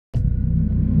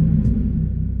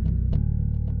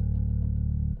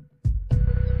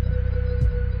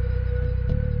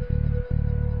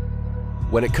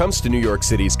When it comes to New York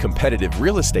City's competitive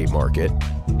real estate market,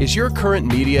 is your current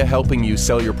media helping you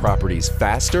sell your properties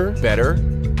faster, better,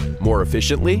 more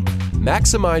efficiently?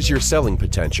 Maximize your selling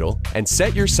potential and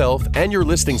set yourself and your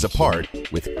listings apart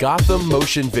with Gotham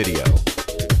Motion Video.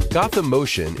 Gotham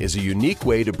Motion is a unique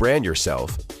way to brand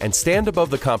yourself and stand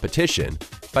above the competition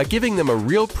by giving them a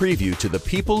real preview to the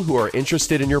people who are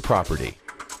interested in your property.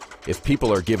 If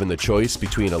people are given the choice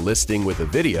between a listing with a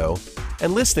video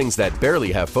and listings that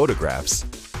barely have photographs,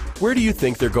 where do you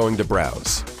think they're going to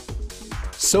browse?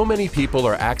 So many people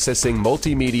are accessing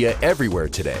multimedia everywhere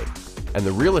today, and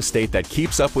the real estate that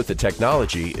keeps up with the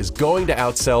technology is going to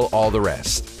outsell all the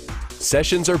rest.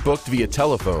 Sessions are booked via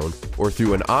telephone or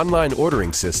through an online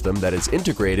ordering system that is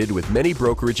integrated with many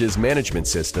brokerages' management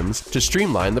systems to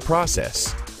streamline the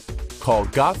process. Call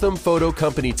Gotham Photo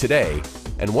Company today,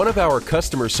 and one of our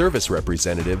customer service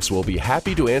representatives will be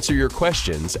happy to answer your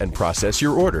questions and process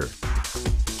your order.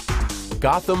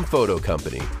 Gotham Photo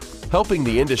Company, helping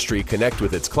the industry connect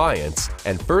with its clients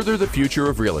and further the future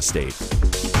of real estate.